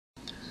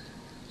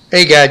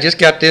Hey, guy, just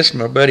got this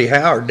from my buddy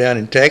Howard down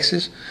in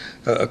Texas.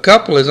 A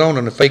couple is on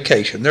a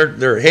vacation.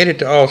 They're headed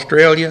to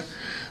Australia.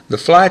 The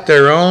flight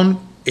they're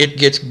on, it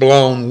gets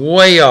blown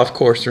way off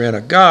course. They're in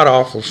a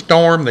god-awful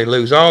storm. They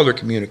lose all their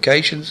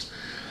communications.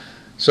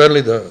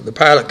 Suddenly, the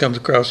pilot comes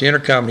across the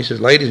intercom and he says,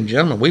 "Ladies and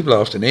gentlemen, we've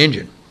lost an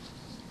engine.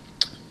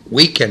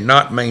 We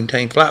cannot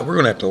maintain flight. We're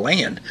going to have to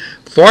land.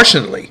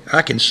 Fortunately,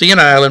 I can see an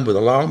island with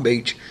a long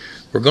beach.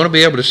 We're going to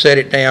be able to set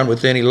it down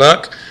with any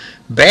luck.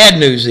 Bad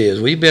news is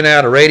we've been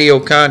out of radio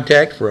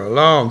contact for a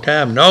long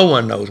time. No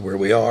one knows where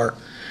we are.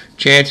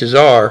 Chances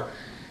are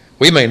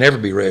we may never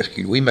be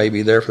rescued. We may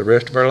be there for the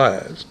rest of our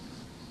lives."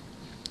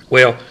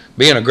 Well,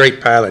 being a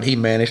great pilot, he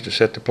managed to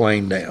set the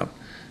plane down.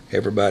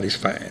 Everybody's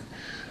fine.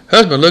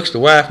 Husband looks at the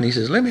wife and he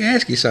says, "Let me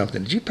ask you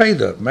something. Did you pay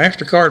the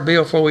MasterCard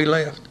bill before we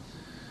left?"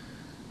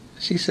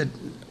 She said,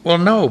 "Well,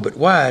 no, but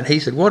why?" And he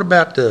said, "What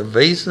about the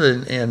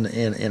Visa and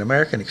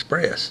American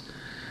Express?"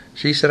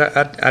 She said,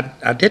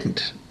 I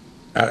didn't.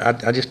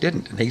 I just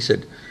didn't." And he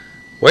said,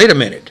 "Wait a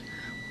minute.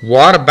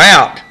 What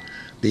about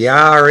the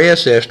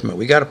IRS estimate?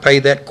 We got to pay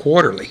that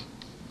quarterly."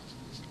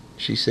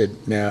 She said,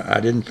 "Now,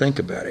 I didn't think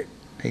about it."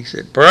 He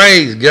said,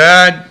 "Praise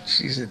God."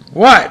 She said,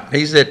 "What?"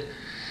 He said,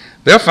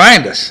 "They'll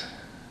find us."